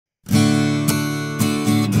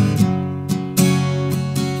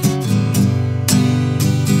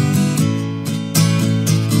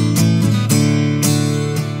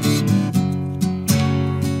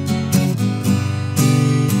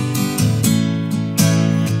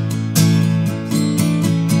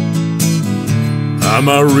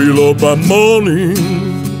Amarillo by morning,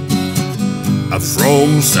 I'm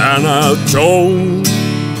from San Antonio.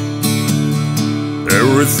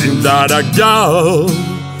 Everything that I got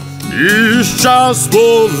is just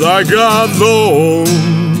what I got on.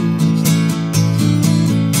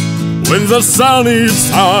 When the sun is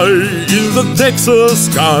high in the Texas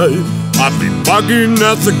sky, I'll be bugging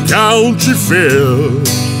at the county fair.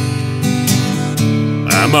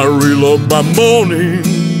 Amarillo by morning,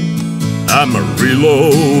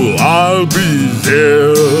 Amarillo, I'll be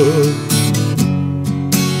there.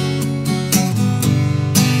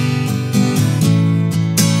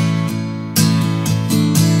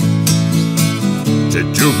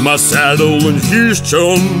 They took my saddle in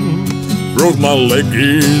Houston, broke my leg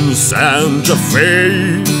in Santa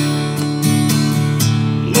Fe,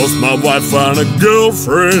 lost my wife and a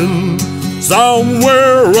girlfriend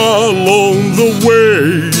somewhere along the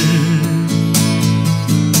way.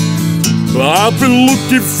 I've been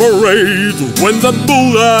looking for aid when the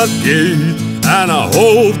bullet gate, and I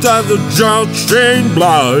hope that the judge ain't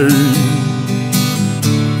blind.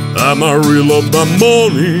 Amarillo by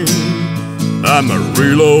morning,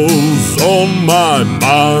 Amarillo's on my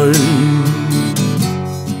mind.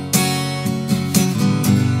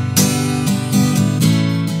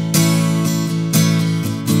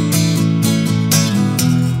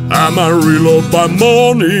 Amarillo by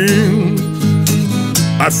morning,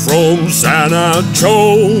 I'm from San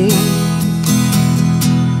Antonio.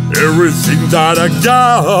 Everything that I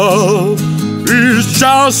got is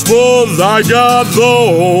just what I got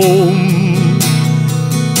on.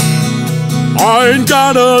 I ain't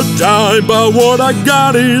got a dime, but what I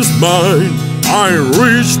got is mine. I ain't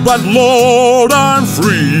rich, but Lord, I'm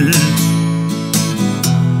free.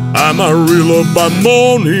 Amarillo by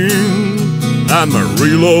morning,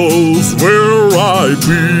 Amarillo's where I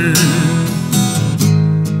be.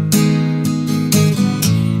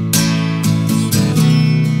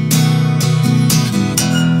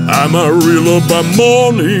 Amarillo by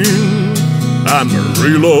morning,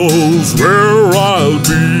 Amarillo's where I'll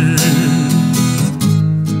be.